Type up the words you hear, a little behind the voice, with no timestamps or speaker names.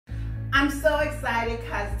I'm so excited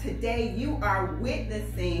because today you are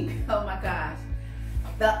witnessing, oh my gosh,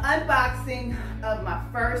 the unboxing of my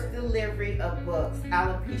first delivery of books,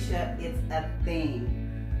 Alopecia, It's a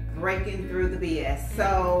Thing, Breaking Through the B.S.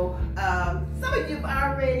 So some of you have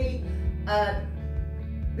already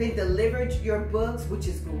been delivered your books, which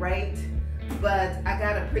is great, but I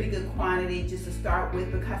got a pretty good quantity just to start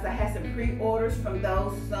with because I had some pre-orders from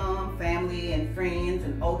some family and friends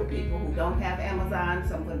and older people who don't have Amazon,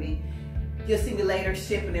 so I'm going to be, you'll see me later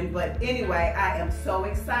shipping them. But anyway, I am so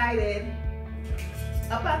excited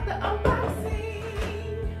about the unboxing.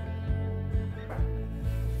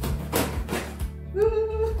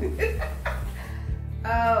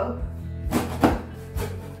 Oh.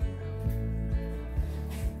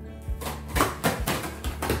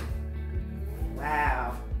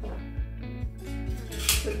 Wow.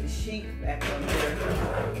 Put the sheet back on there.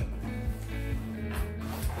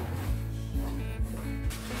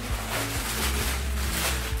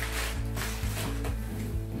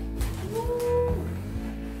 Woo.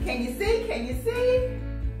 Can you see? Can you see?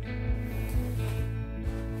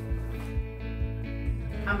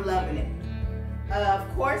 I'm loving it. Of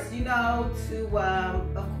course, you know,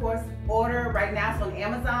 of course, order right now. It's on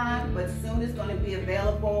Amazon, but soon it's going to be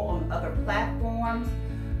available on other platforms.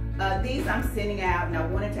 These I'm sending out, and I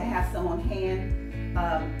wanted to have some on hand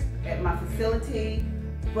at my facility,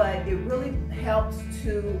 but it really helps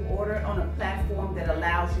to order on a platform that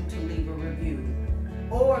allows you to leave a review.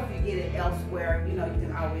 Or if you get it elsewhere, you know, you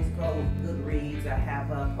can always go with Goodreads or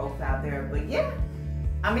have a profile there. But yeah,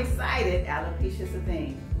 I'm excited. Alopecia is a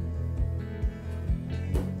thing.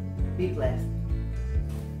 Be blessed.